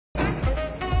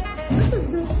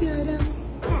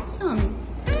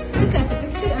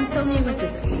me, what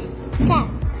is it? Cup.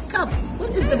 Cup.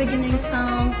 What is the beginning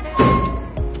sound?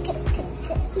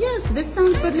 Yes, this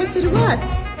sound for letter what?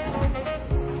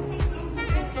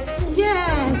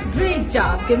 Yes, great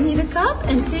job. Give me the cup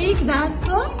and take that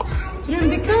cup from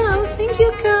the cow. Thank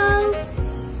you, cow.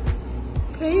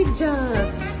 Great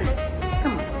job.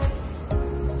 Come on.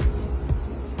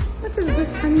 What is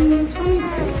this, honey? Show me the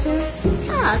picture.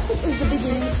 Cat. What is the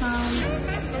beginning sound?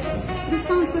 The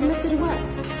sound for letter what?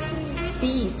 C.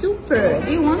 Super.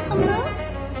 Do you want some milk?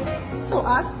 So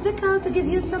ask the cow to give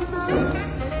you some milk.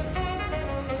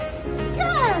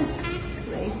 Yes.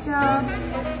 Great job.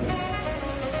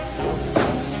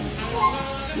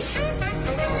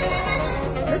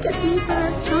 Look at me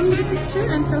first. Show me the picture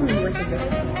and tell me what is it.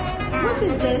 What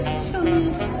is this? Show me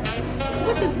it.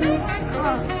 What is this?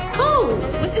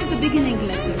 Coat. What is the beginning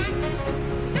letter?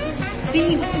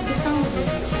 C. What is the sound of it?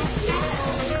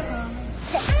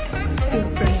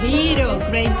 Superhero.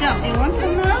 Great job. You want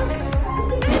some milk?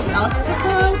 Let's ask the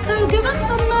cow. Cow, give us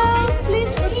some milk,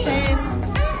 please, for safe.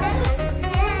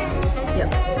 Yep.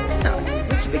 Start.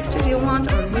 Which picture you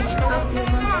want or which cup you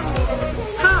want to choose?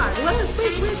 Car. Wait.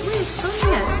 Show me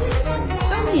it.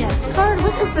 Show me it. Car.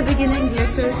 What is the beginning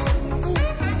letter?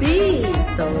 C.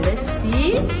 So let's see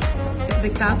if the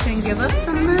cow can give us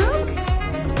some milk.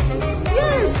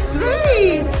 Yes,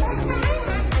 great.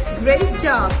 Great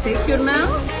job. Take your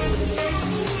milk.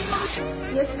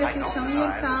 Yes, Ricky, show me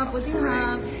your cup. What do you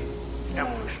have?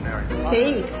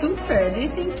 Cake. Super. Do you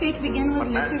think cake begins with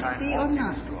letter C or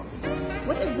not?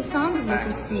 What is the sound of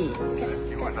letter C?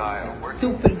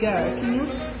 Super girl.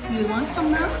 Do you want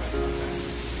some milk?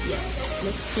 Yes.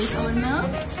 Let's take our milk.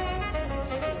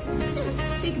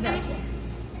 Yes, take that one.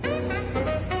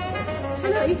 Yes.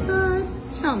 Hello, Ethan.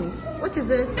 Show me. What is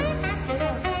it?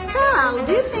 Cow.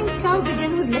 Do you think cow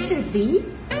begins with letter B?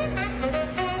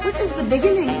 What is the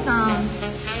beginning sound?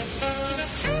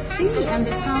 C. And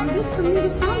the sound. Just tell me the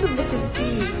sound of letter C.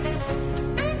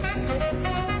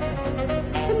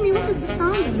 Tell me what is the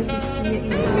sound of letter C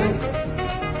in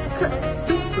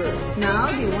Super. Now,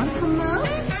 do you want some milk?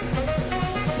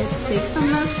 Let's take some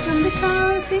milk from the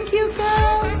cow. Thank you,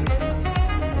 cow.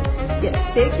 Yes,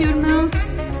 take your milk.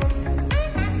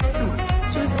 Come on,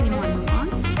 choose anyone you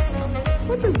want.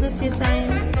 What is this you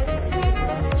time?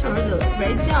 Charlotte,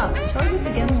 great job. Charlotte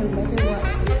again with letter what?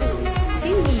 T.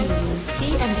 T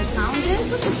and the sound is?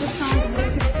 What is the sound of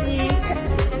letter T?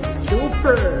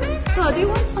 Super. So, do you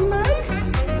want some milk?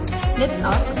 Let's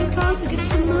ask the cow to get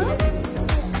some milk.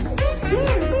 Yes,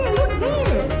 there, look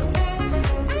there.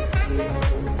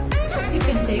 Yes, you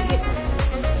can take it.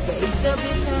 Great job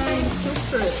this time.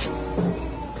 Super.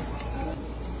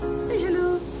 Say hello.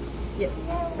 Yes.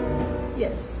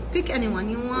 Yes. Pick anyone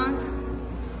you want.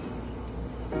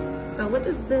 So what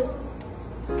is this?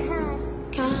 Cat.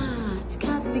 Cat.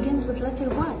 Cat begins with letter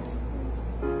what?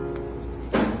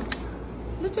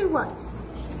 Letter what?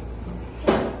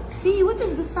 C. What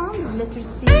is the sound of letter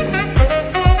C?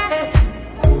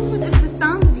 What is the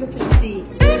sound of letter C?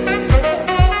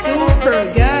 Super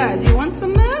good. Do you want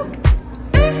some milk?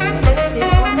 Let's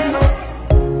take one milk.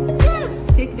 Yes.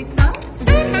 Take the cup.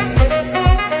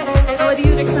 How do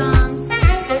you reckon?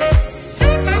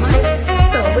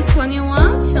 So which one you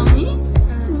want? Show me.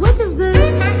 What is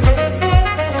this?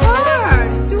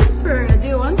 Car. Super. Do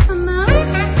you want some milk?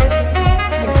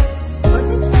 Yes. Put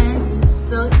it in.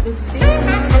 So it's this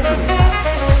milk.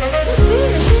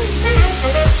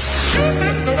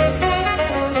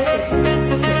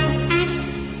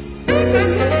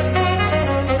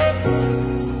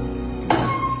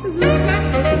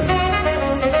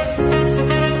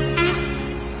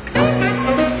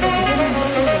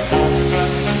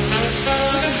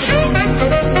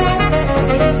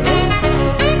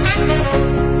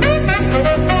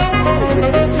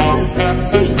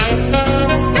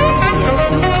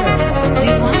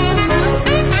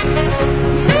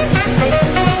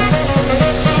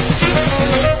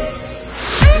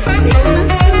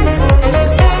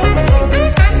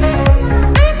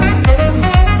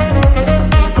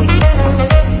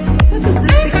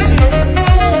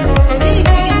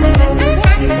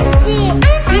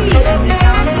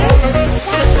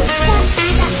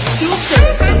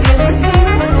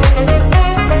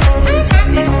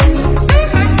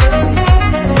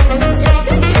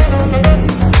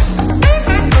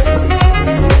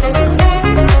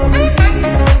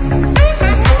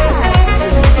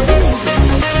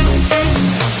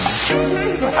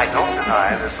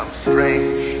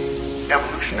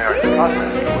 evolutionary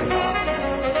process going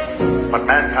on. But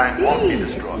mankind won't be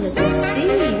destroyed. Letter C.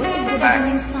 What is the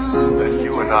beginning sound? That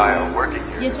you and I are working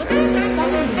here. Yes, what is the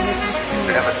sound of letter C?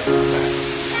 The evidence of that.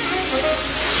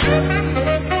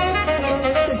 Yes,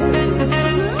 super.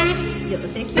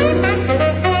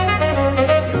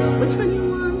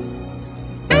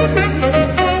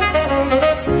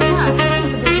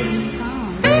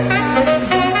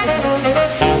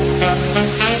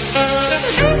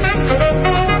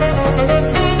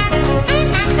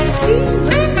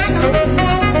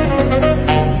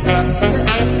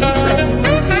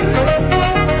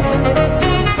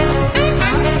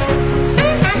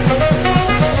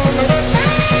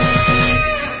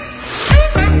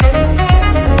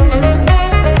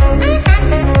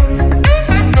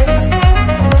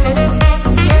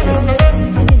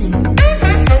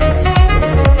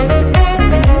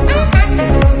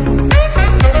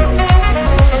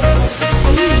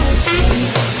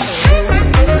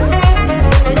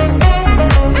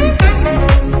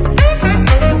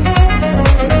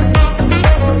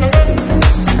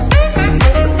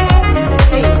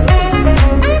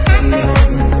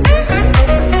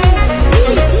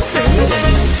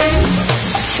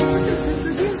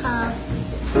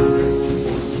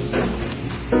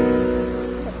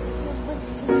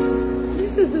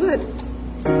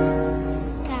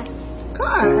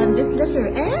 And this letter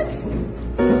is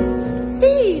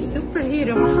C.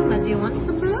 Superhero Muhammad, do you want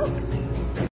some milk?